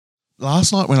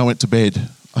Last night when I went to bed,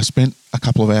 I spent a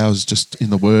couple of hours just in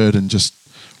the Word and just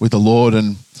with the Lord,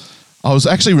 and I was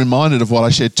actually reminded of what I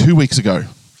shared 2 weeks ago.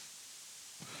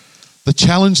 The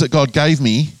challenge that God gave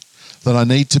me that I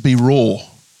need to be raw.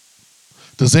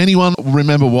 Does anyone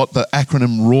remember what the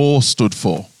acronym RAW stood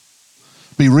for?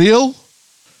 Be real,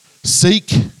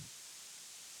 seek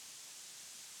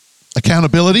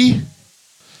accountability,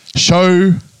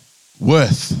 show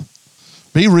worth.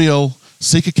 Be real,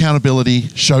 seek accountability,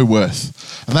 show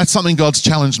worth. And that's something God's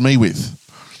challenged me with.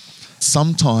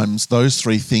 Sometimes those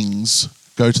three things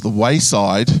go to the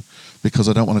wayside because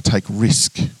I don't want to take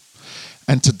risk.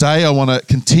 And today I want to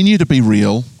continue to be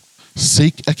real,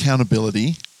 seek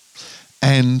accountability,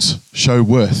 and show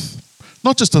worth.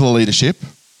 Not just to the leadership,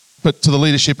 but to the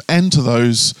leadership and to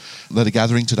those that are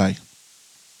gathering today.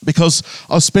 Because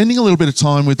I was spending a little bit of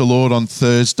time with the Lord on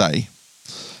Thursday,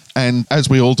 and as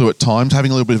we all do at times,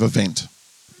 having a little bit of a vent.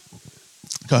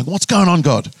 Going, what's going on,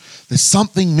 God? There's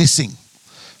something missing.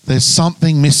 There's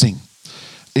something missing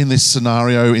in this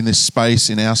scenario, in this space,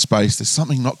 in our space. There's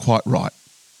something not quite right.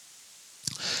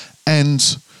 And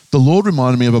the Lord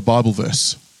reminded me of a Bible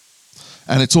verse.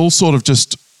 And it's all sort of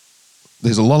just,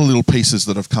 there's a lot of little pieces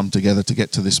that have come together to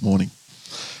get to this morning.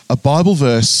 A Bible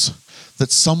verse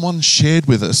that someone shared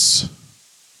with us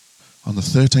on the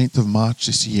 13th of March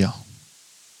this year.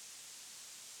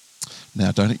 Now,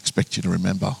 I don't expect you to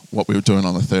remember what we were doing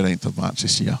on the 13th of March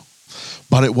this year.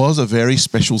 But it was a very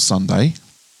special Sunday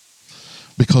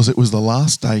because it was the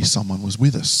last day someone was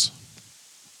with us.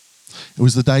 It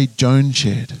was the day Joan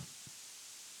shared.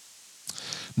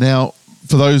 Now,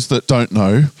 for those that don't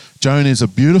know, Joan is a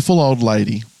beautiful old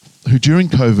lady who during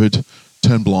COVID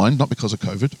turned blind, not because of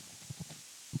COVID,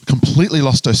 completely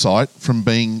lost her sight from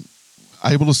being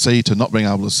able to see to not being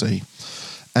able to see.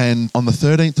 And on the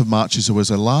 13th of March, it was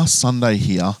her last Sunday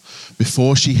here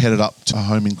before she headed up to her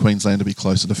home in Queensland to be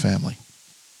closer to family.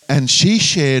 And she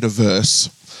shared a verse.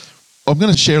 I'm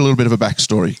going to share a little bit of a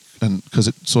backstory because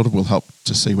it sort of will help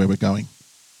to see where we're going.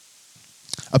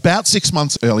 About 6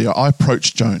 months earlier, I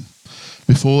approached Joan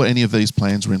before any of these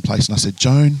plans were in place. And I said,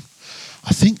 Joan,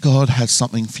 I think God has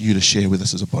something for you to share with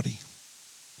us as a body.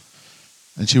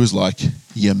 And she was like,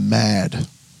 you're mad.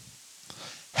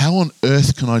 How on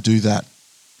earth can I do that?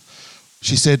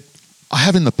 She said, I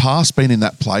have in the past been in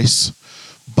that place,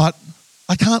 but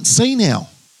I can't see now.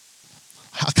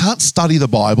 I can't study the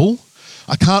Bible.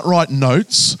 I can't write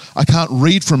notes. I can't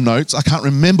read from notes. I can't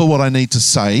remember what I need to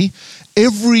say.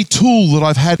 Every tool that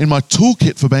I've had in my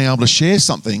toolkit for being able to share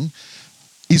something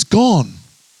is gone.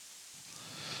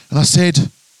 And I said,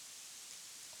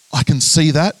 I can see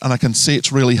that and I can see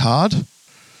it's really hard,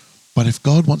 but if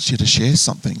God wants you to share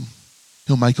something,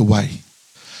 He'll make a way.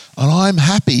 And I'm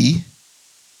happy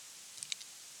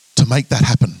to make that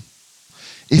happen.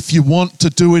 If you want to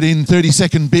do it in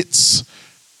 30-second bits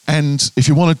and if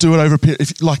you want to do it over a period,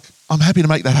 I'm happy to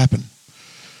make that happen.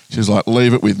 She was like,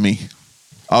 leave it with me.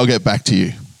 I'll get back to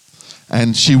you.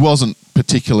 And she wasn't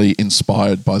particularly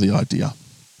inspired by the idea.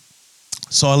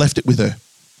 So I left it with her.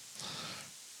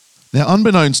 Now,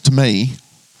 unbeknownst to me,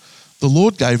 the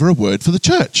Lord gave her a word for the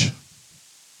church.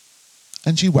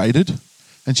 And she waited,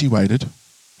 and she waited.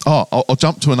 Oh, I'll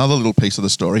jump to another little piece of the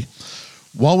story.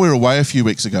 While we were away a few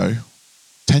weeks ago,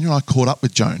 Tanya and I caught up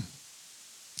with Joan.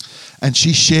 And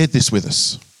she shared this with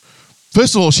us.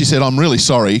 First of all, she said, I'm really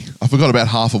sorry. I forgot about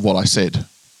half of what I said.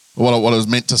 What I was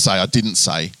meant to say, I didn't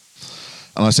say.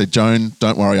 And I said, Joan,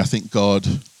 don't worry. I think God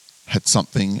had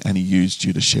something and He used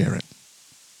you to share it.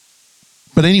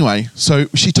 But anyway, so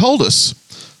she told us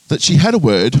that she had a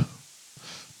word,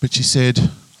 but she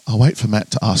said, I'll wait for Matt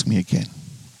to ask me again.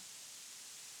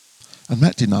 And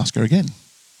Matt didn't ask her again.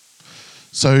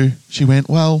 So she went,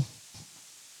 well,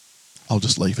 I'll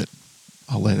just leave it.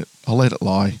 I'll let it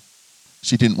lie.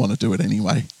 She didn't want to do it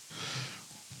anyway.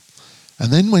 And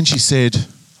then when she said,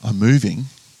 I'm moving,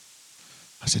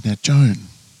 I said, now, Joan,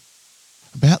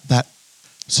 about that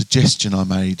suggestion I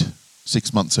made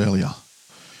 6 months earlier,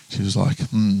 she was like,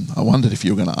 I wondered if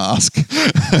you were going to ask.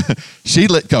 She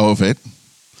let go of it.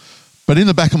 But in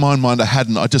the back of my mind,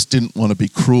 I just didn't want to be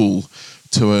cruel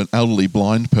to an elderly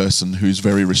blind person who's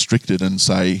very restricted and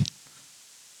say,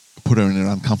 put her in an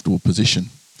uncomfortable position.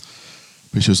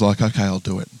 But she was like, okay, I'll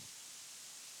do it.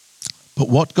 But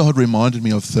what God reminded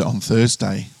me of on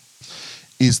Thursday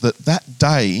is that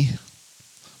day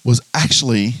was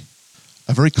actually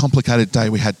a very complicated day.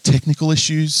 We had technical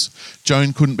issues.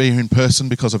 Joan couldn't be here in person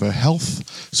because of her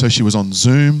health, so she was on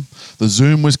Zoom. The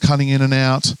Zoom was cutting in and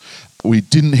out. We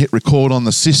didn't hit record on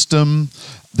the system.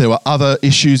 There were other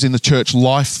issues in the church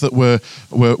life that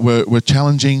were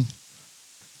challenging.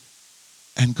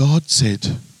 And God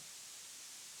said,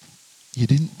 you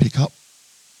didn't pick up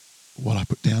what I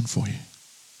put down for you.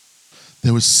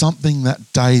 There was something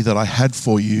that day that I had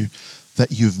for you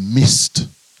that you've missed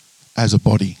as a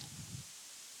body.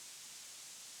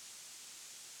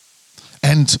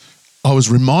 And I was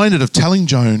reminded of telling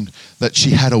Joan that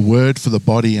she had a word for the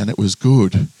body and it was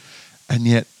good. And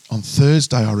yet on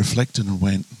Thursday I reflected and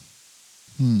went,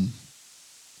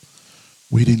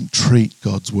 we didn't treat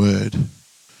God's word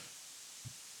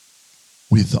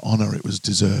with the honour it was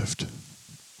deserved.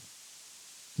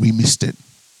 We missed it.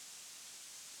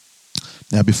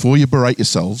 Now, before you berate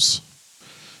yourselves,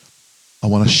 I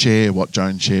want to share what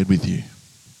Joan shared with you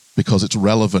because it's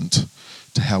relevant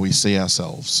to how we see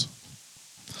ourselves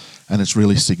and it's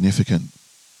really significant.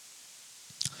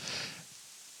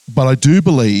 But I do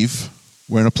believe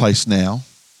we're in a place now.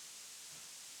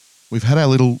 We've had our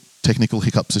little technical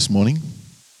hiccups this morning.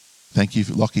 Thank you,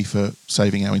 Lockie, for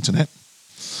saving our internet.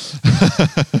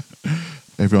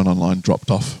 Everyone online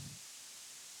dropped off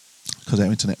because our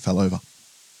internet fell over.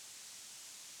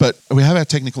 But we have our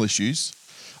technical issues.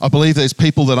 I believe there's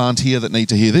people that aren't here that need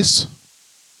to hear this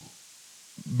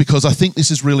because I think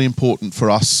this is really important for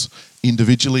us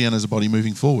individually and as a body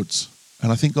moving forwards.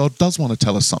 And I think God does want to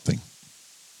tell us something.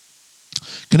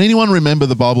 Can anyone remember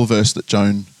the Bible verse that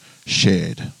Joan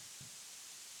shared?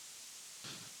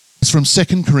 It's from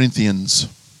 2 Corinthians.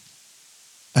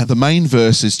 And the main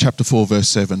verse is chapter 4, verse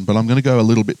 7. But I'm going to go a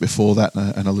little bit before that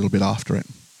and a little bit after it.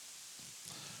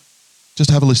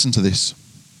 Just have a listen to this.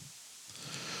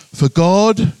 For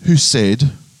God, who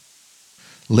said,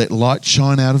 "Let light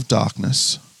shine out of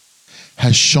darkness,"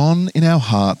 has shone in our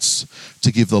hearts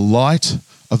to give the light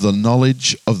of the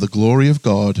knowledge of the glory of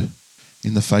God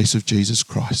in the face of Jesus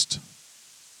Christ.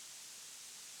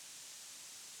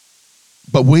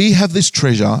 But we have this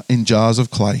treasure in jars of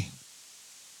clay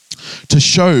to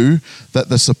show that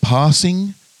the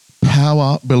surpassing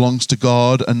power belongs to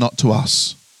God and not to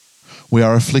us. We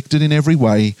are afflicted in every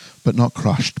way, but not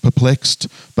crushed, perplexed,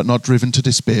 but not driven to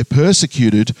despair,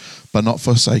 persecuted, but not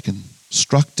forsaken,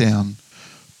 struck down,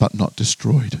 but not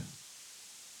destroyed.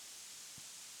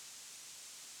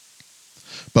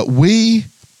 But we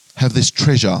have this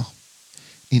treasure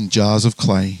in jars of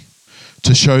clay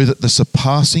to show that the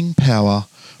surpassing power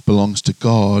belongs to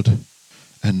God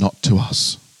and not to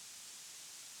us.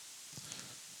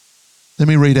 Let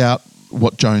me read out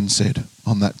what Joan said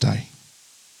on that day.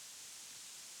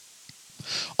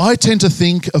 I tend to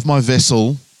think of my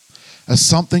vessel as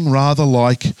something rather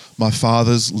like my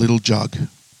father's little jug.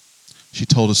 She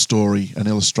told a story, an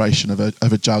illustration of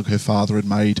a jug her father had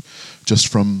made just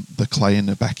from the clay in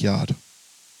the backyard.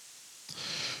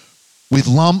 With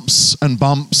lumps and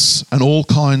bumps and all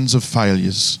kinds of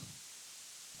failures.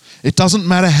 It doesn't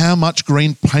matter how much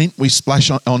green paint we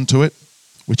splash onto it,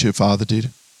 which her father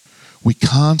did. We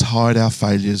can't hide our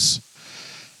failures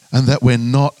and that we're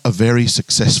not a very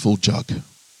successful jug.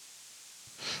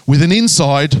 With an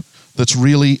inside that's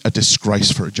really a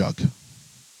disgrace for a jug.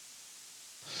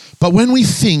 But when we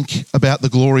think about the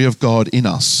glory of God in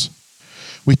us,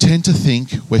 we tend to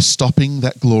think we're stopping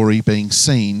that glory being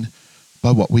seen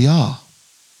by what we are.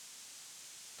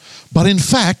 But in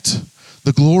fact,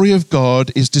 the glory of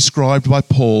God is described by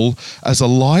Paul as a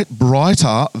light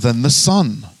brighter than the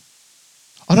sun.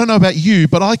 I don't know about you,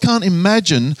 but I can't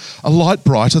imagine a light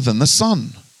brighter than the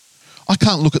sun. I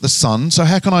can't look at the sun, so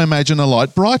how can I imagine a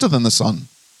light brighter than the sun?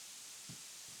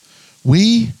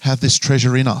 We have this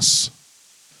treasure in us,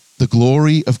 the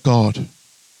glory of God.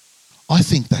 I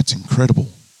think that's incredible.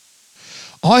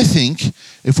 I think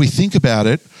if we think about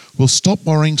it, we'll stop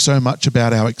worrying so much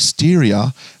about our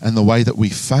exterior and the way that we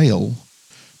fail,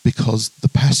 because the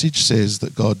passage says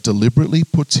that God deliberately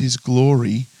puts his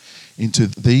glory into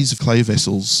these clay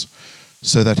vessels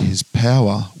so that his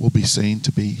power will be seen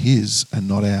to be his and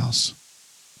not ours.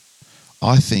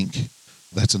 I think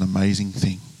that's an amazing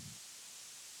thing.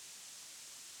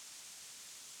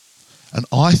 And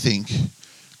I think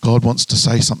God wants to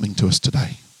say something to us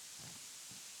today.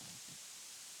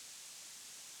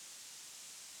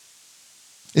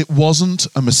 It wasn't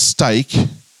a mistake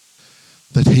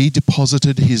that he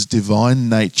deposited his divine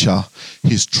nature,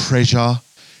 his treasure,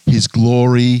 his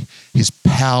glory, his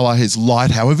power, his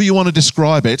light, however you want to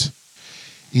describe it,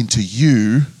 into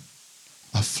you,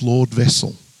 a flawed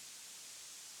vessel.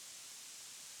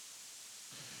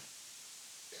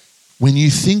 When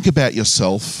you think about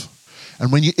yourself,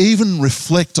 and when you even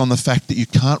reflect on the fact that you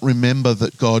can't remember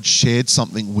that God shared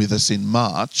something with us in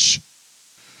March,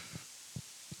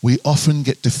 we often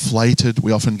get deflated,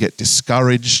 we often get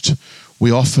discouraged, we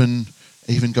often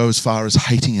even go as far as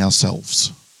hating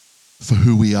ourselves for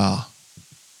who we are.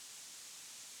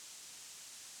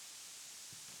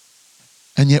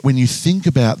 And yet when you think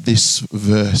about this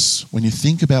verse, when you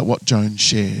think about what Joan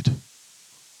shared,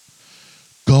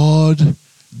 God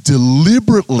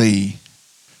deliberately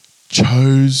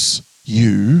chose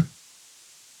you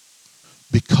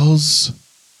because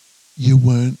you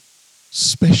weren't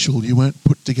special, you weren't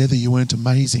put together, you weren't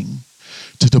amazing,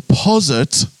 to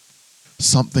deposit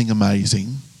something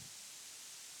amazing,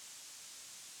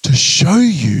 to show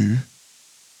you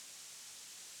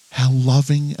how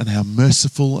loving and how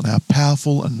merciful and how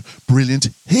powerful and brilliant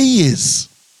He is.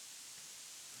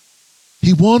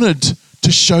 He wanted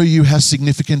to show you how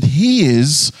significant He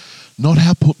is, not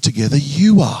how put together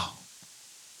you are.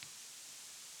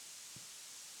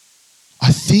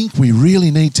 I think we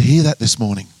really need to hear that this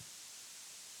morning.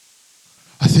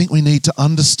 I think we need to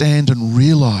understand and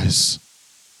realize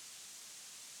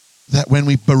that when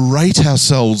we berate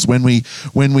ourselves, when we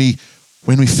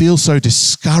feel so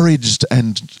discouraged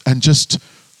and just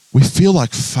we feel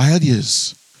like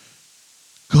failures,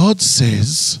 God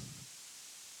says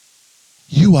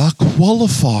you are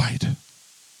qualified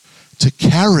to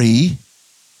carry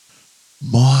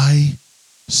my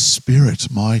spirit,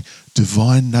 my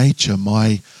divine nature,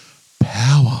 my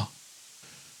power.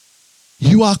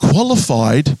 You are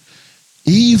qualified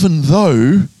even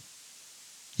though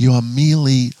you are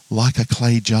merely like a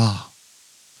clay jar.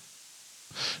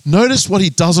 Notice what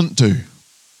He doesn't do.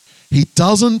 He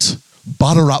doesn't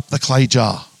butter up the clay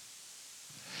jar.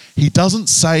 He doesn't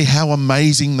say how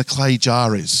amazing the clay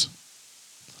jar is.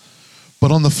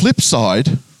 But on the flip side,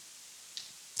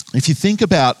 if you think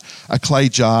about a clay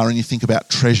jar and you think about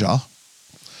treasure,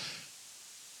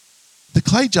 the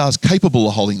clay jar is capable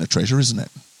of holding the treasure, isn't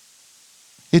it?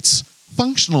 It's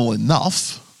functional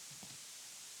enough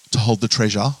to hold the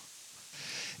treasure.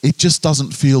 It just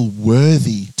doesn't feel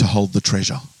worthy to hold the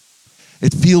treasure.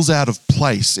 It feels out of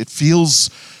place. It feels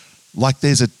like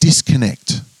there's a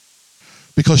disconnect.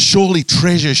 Because surely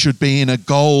treasure should be in a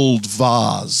gold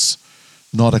vase,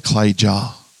 not a clay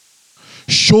jar.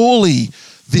 Surely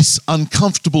this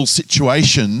uncomfortable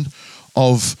situation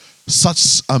of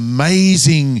such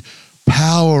amazing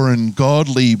power and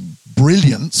godly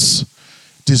brilliance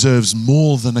deserves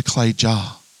more than a clay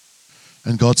jar.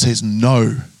 And God says,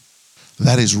 no,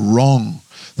 that is wrong.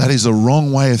 That is a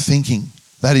wrong way of thinking.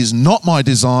 That is not my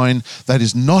design. That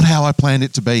is not how I planned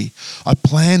it to be. I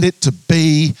planned it to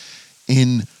be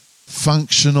in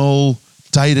functional,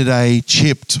 day-to-day,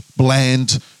 chipped,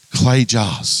 bland clay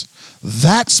jars.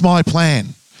 That's my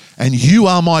plan. And you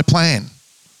are my plan.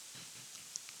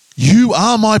 You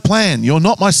are my plan. You're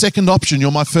not my second option.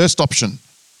 You're my first option.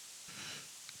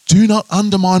 Do not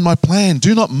undermine my plan.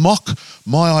 Do not mock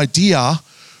my idea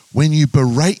when you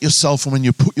berate yourself and when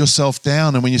you put yourself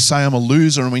down and when you say I'm a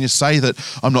loser and when you say that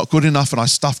I'm not good enough and I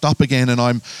stuffed up again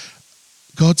and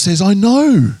God says, I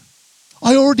know.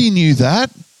 I already knew that.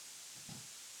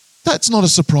 That's not a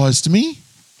surprise to me.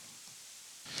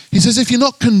 He says, if you're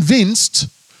not convinced,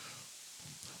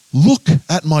 look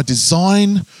at my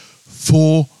design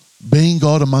for being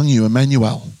God among you,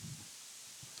 Emmanuel.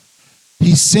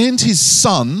 He sent His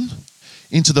Son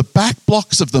into the back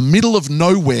blocks of the middle of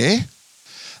nowhere,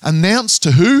 announced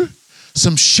to who?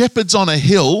 Some shepherds on a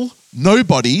hill,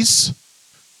 nobodies,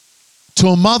 to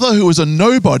a mother who was a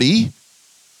nobody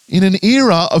in an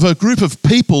era of a group of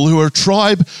people who are a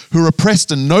tribe who are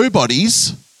oppressed and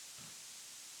nobodies.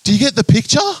 Do you get the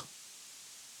picture?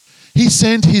 He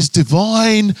sent His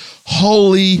divine,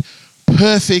 holy,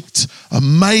 perfect,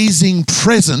 amazing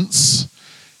presence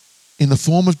in the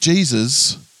form of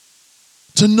Jesus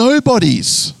to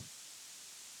nobodies.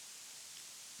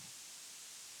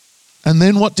 And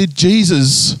then what did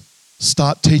Jesus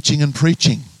start teaching and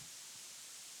preaching?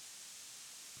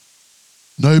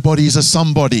 Nobody's a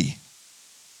somebody.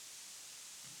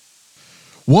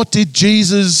 What did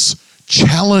Jesus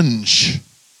challenge?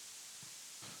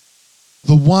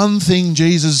 The one thing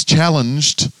Jesus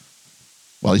challenged,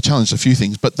 well, He challenged a few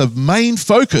things, but the main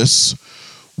focus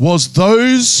was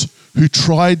those who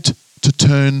tried to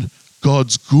turn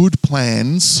God's good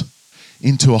plans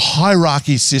into a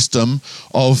hierarchy system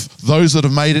of those that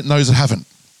have made it and those that haven't.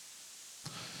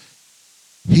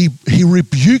 He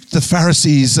rebuked the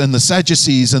Pharisees and the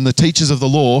Sadducees and the teachers of the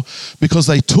law because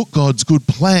they took God's good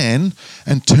plan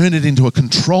and turned it into a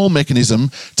control mechanism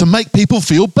to make people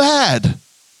feel bad.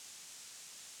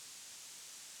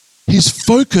 His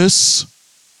focus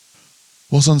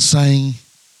was on saying,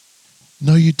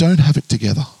 no, you don't have it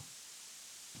together.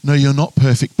 No, you're not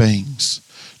perfect beings.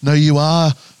 No, you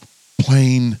are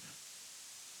plain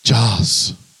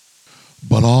jars.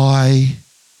 But I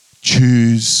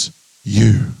choose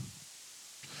you.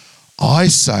 I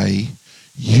say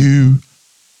you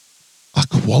are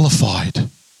qualified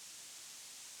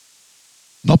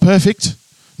Not perfect,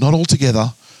 not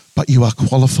altogether, but you are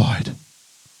qualified.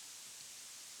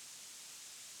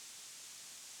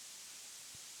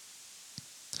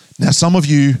 Now, some of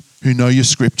you who know your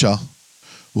scripture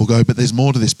will go, but there's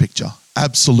more to this picture.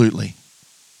 Absolutely.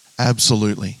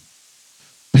 Absolutely.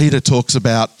 Peter talks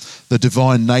about the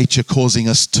divine nature causing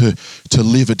us to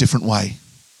live a different way.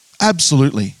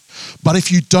 Absolutely. But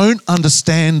if you don't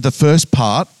understand the first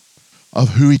part of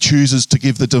who he chooses to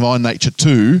give the divine nature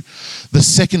to, the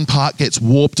second part gets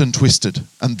warped and twisted.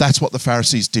 And that's what the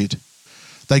Pharisees did.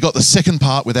 They got the second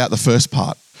part without the first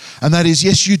part. And that is,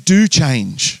 yes, you do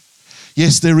change.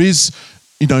 Yes, there is,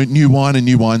 new wine and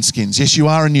new wineskins. Yes, you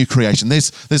are a new creation.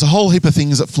 There's a whole heap of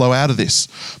things that flow out of this.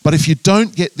 But if you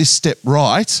don't get this step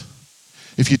right,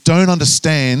 if you don't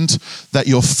understand that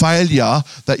your failure,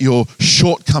 that your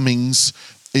shortcomings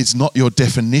is not your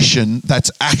definition, that's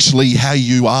actually how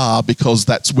you are because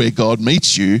that's where God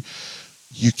meets you,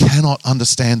 you cannot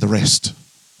understand the rest.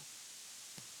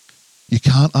 You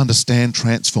can't understand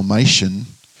transformation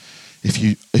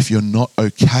if you're not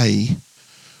okay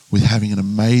with having an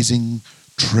amazing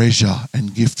treasure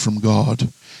and gift from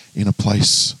God in a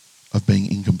place of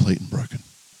being incomplete and broken.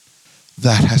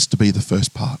 That has to be the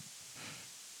first part.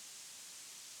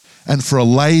 And for a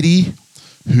lady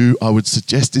who I would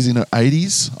suggest is in her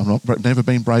 80s, I've never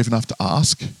been brave enough to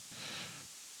ask,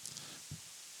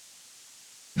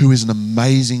 who is an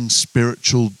amazing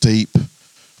spiritual, deep,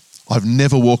 I've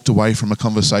never walked away from a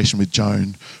conversation with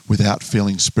Joan without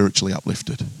feeling spiritually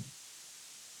uplifted.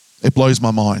 It blows my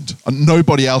mind.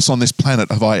 Nobody else on this planet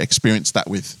have I experienced that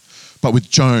with. But with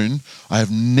Joan, I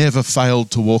have never failed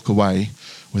to walk away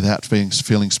without feeling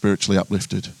spiritually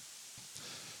uplifted.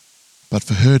 But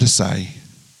for her to say,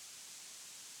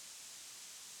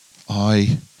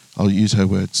 I'll use her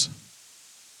words,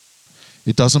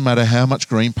 it doesn't matter how much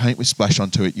green paint we splash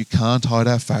onto it, you can't hide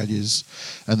our failures,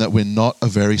 and that we're not a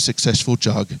very successful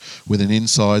jug with an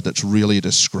inside that's really a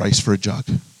disgrace for a jug.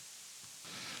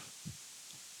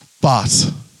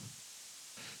 But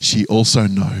she also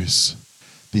knows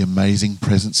the amazing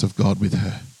presence of God with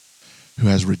her, who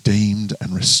has redeemed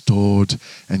and restored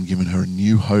and given her a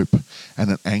new hope and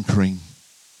an anchoring.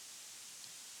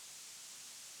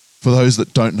 For those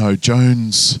that don't know,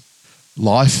 Joan's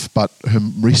life, but her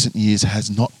recent years has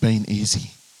not been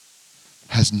easy.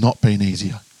 Has not been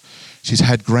easier. She's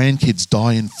had grandkids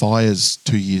die in fires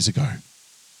 2 years ago.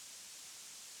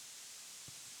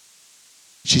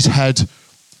 She's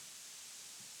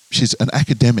an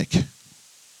academic.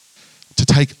 To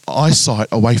take eyesight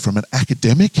away from an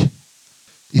academic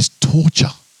is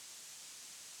torture.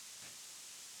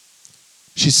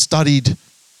 She's studied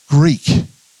Greek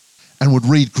and would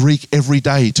read Greek every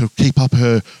day to keep up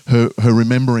her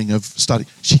remembering of study.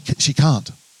 She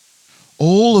can't.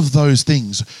 All of those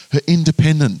things, her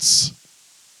independence.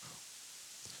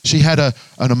 She had an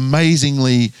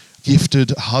amazingly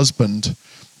gifted husband,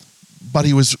 but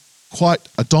he was quite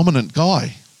a dominant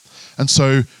guy. And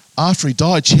so after he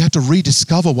died, she had to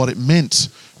rediscover what it meant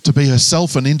to be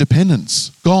herself and independence.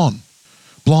 Gone,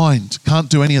 blind, can't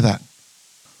do any of that.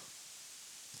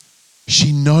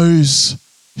 She knows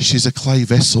she's a clay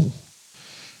vessel,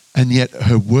 and yet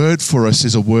her word for us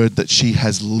is a word that she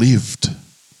has lived.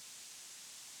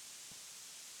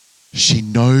 She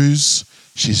knows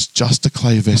she's just a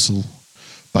clay vessel,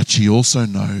 but she also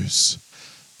knows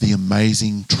the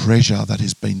amazing treasure that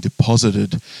has been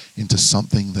deposited into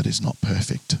something that is not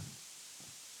perfect.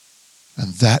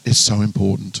 And that is so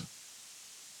important.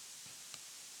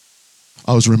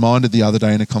 I was reminded the other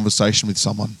day in a conversation with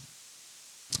someone,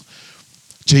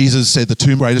 Jesus said the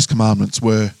two greatest commandments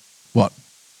were what?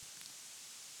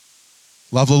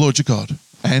 Love the Lord your God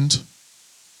and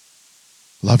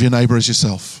love your neighbour as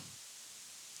yourself.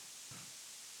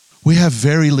 We have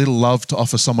very little love to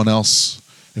offer someone else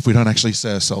if we don't actually see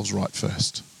ourselves right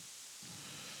first.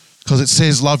 Because it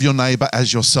says love your neighbour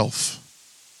as yourself.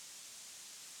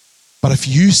 But if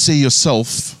you see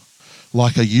yourself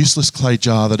like a useless clay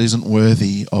jar that isn't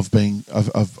worthy of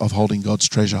holding God's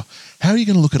treasure, how are you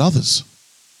going to look at others?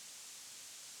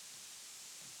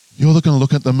 You're going to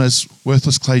look at them as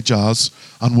worthless clay jars,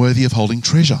 unworthy of holding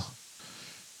treasure.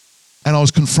 And I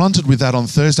was confronted with that on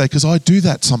Thursday because I do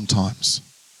that sometimes.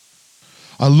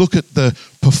 I look at the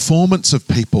performance of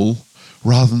people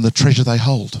rather than the treasure they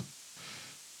hold.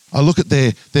 I look at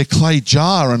their clay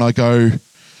jar and I go,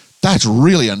 that's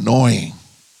really annoying.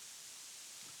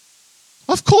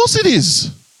 Of course it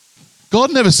is.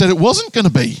 God never said it wasn't going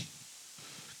to be.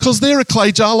 Because they're a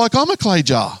clay jar like I'm a clay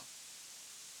jar.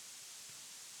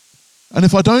 And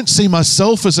if I don't see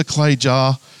myself as a clay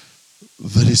jar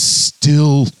that is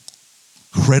still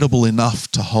credible enough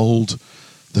to hold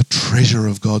the treasure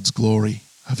of God's glory,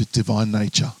 of his divine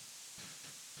nature,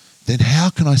 then how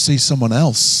can I see someone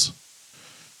else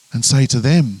and say to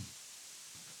them,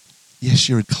 yes,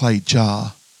 you're a clay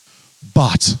jar,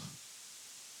 but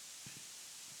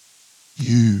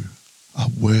you are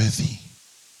worthy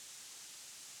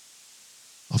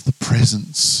of the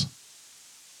presence,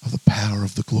 of the power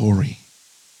of the glory,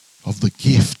 of the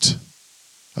gift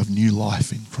of new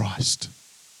life in Christ.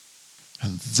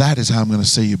 And that is how I'm going to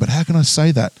see you. But how can I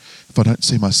say that if I don't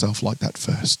see myself like that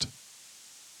first?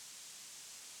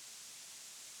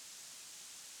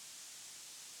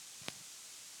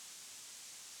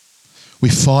 We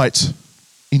fight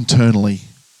internally.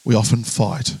 We often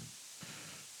fight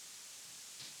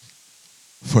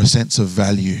for a sense of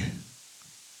value.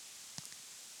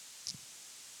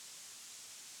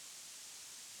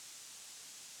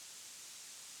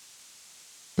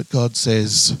 But God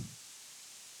says,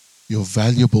 you're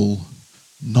valuable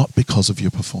not because of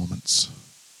your performance,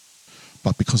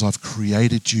 but because I've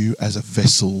created you as a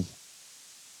vessel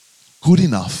good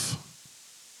enough,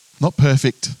 not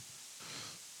perfect,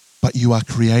 but you are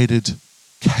created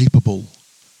capable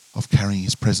of carrying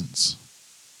his presence.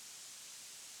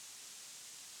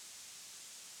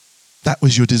 That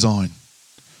was your design.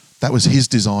 That was his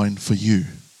design for you.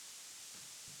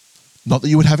 Not that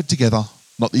you would have it together,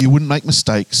 not that you wouldn't make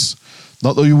mistakes,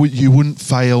 not that you wouldn't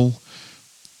fail.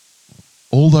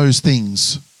 All those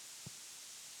things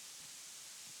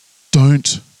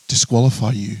don't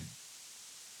disqualify you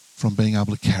from being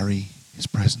able to carry his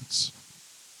presence.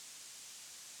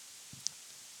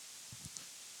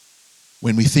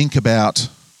 When we think about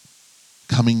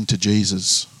coming to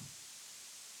Jesus,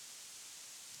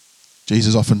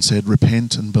 Jesus often said,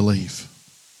 repent and believe.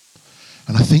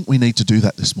 And I think we need to do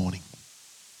that this morning.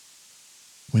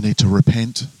 We need to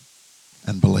repent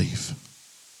and believe.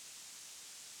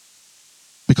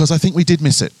 Because I think we did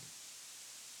miss it.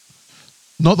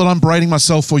 Not that I'm berating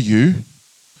myself for you,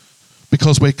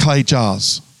 because we're clay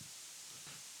jars.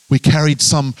 We carried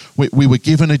we were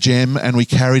given a gem and we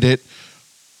carried it,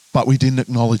 but we didn't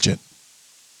acknowledge it.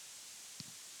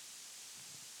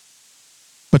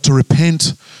 But to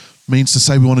repent means to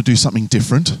say we want to do something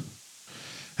different.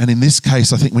 And in this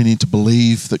case, I think we need to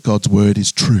believe that God's word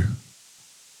is true.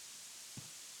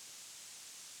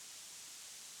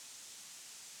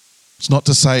 It's not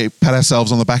to say, pat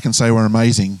ourselves on the back and say we're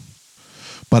amazing,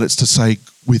 but it's to say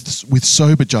with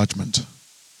sober judgment,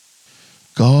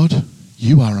 God,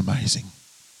 you are amazing.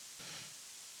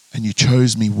 And you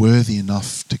chose me worthy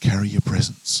enough to carry your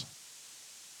presence.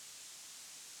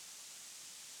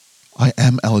 I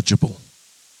am eligible.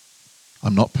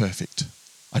 I'm not perfect.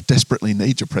 I desperately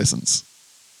need your presence.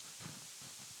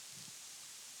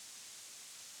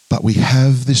 But we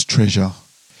have this treasure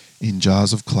in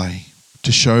jars of clay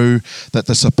to show that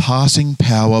the surpassing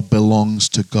power belongs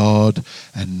to God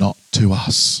and not to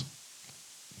us.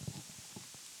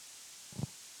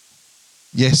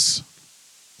 Yes,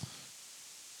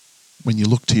 when you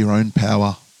look to your own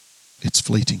power, it's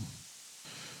fleeting.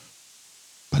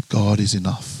 But God is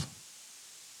enough.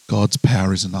 God's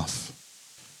power is enough.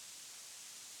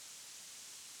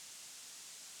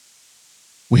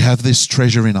 We have this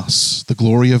treasure in us, the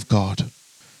glory of God.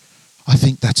 I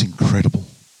think that's incredible.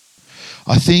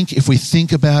 I think if we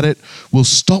think about it, we'll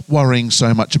stop worrying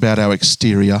so much about our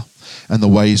exterior and the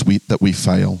ways that we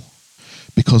fail.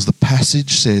 Because the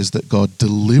passage says that God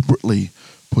deliberately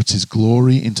puts his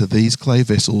glory into these clay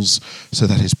vessels so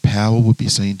that his power would be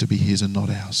seen to be his and not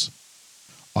ours.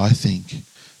 I think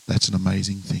that's an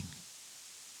amazing thing.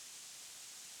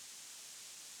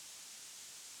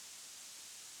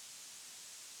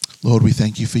 Lord, we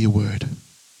thank you for your word.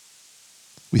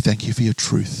 We thank you for your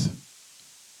truth.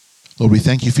 Lord, we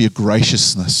thank you for your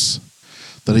graciousness,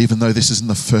 that even though this isn't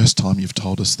the first time you've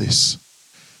told us this,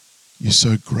 you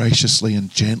so graciously and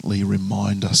gently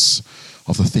remind us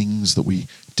of the things that we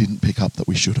didn't pick up that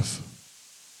we should have.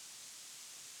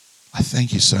 I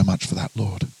thank you so much for that,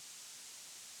 Lord.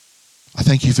 I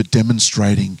thank you for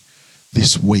demonstrating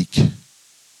this week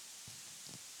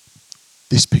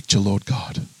this picture, Lord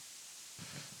God,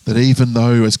 that even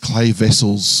though as clay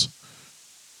vessels,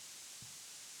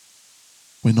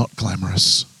 we're not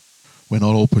glamorous, we're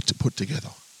not all put together,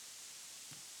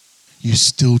 you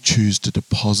still choose to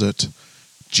deposit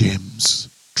gems,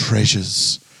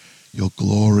 treasures, your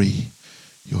glory,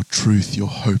 your truth, your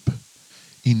hope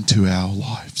into our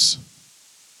lives.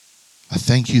 I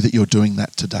thank you that you're doing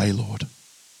that today, Lord.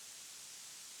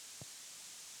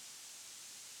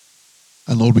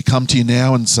 And Lord, we come to you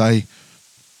now and say,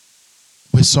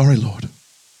 we're sorry, Lord.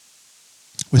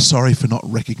 We're sorry for not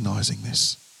recognizing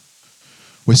this.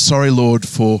 We're sorry, Lord,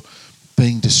 for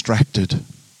being distracted.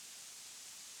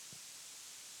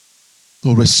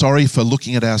 Lord, we're sorry for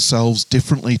looking at ourselves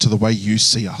differently to the way you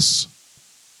see us.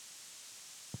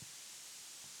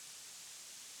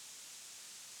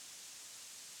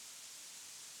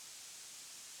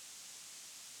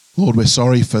 Lord, we're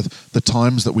sorry for the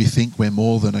times that we think we're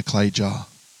more than a clay jar.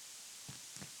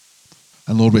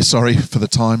 And Lord, we're sorry for the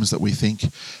times that we think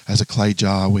as a clay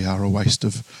jar we are a waste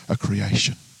of a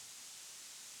creation.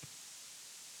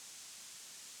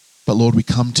 But Lord, we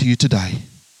come to you today,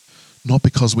 not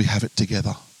because we have it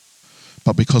together,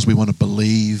 but because we want to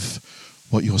believe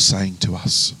what you're saying to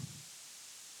us.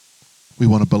 We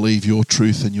want to believe your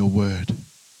truth and your word.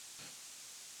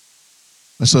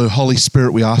 And so, Holy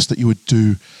Spirit, we ask that you would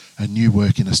do a new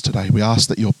work in us today. We ask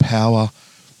that your power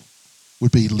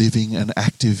would be living and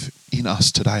active in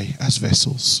us today as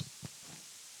vessels.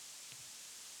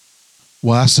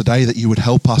 We ask today that you would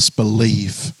help us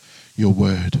believe your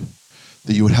word,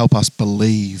 that you would help us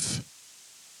believe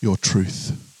your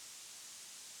truth.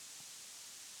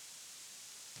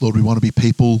 Lord, we want to be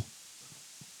people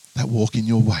that walk in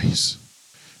your ways.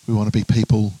 We want to be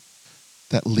people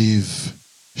that live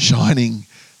shining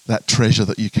that treasure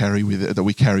that we carry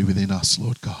within us,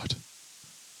 Lord God.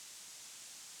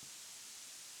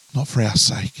 Not for our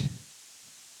sake,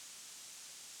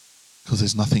 because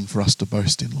there's nothing for us to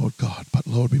boast in, Lord God, but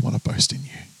Lord, we want to boast in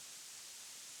you.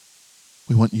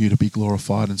 We want you to be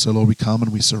glorified, and so Lord, we come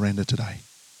and we surrender today.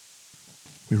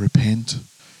 We repent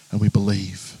and we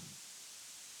believe.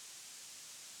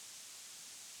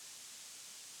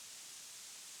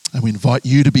 And we invite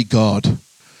you to be God,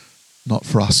 not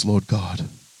for us, Lord God,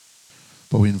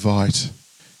 but we invite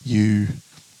you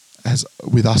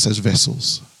with us as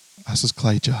vessels, us as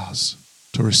clay jars,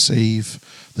 to receive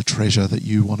the treasure that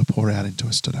you want to pour out into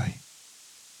us today.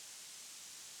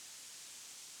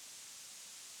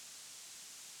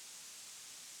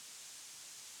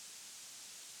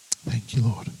 Thank you,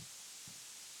 Lord.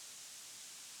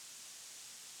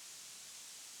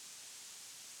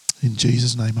 In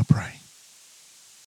Jesus' name I pray.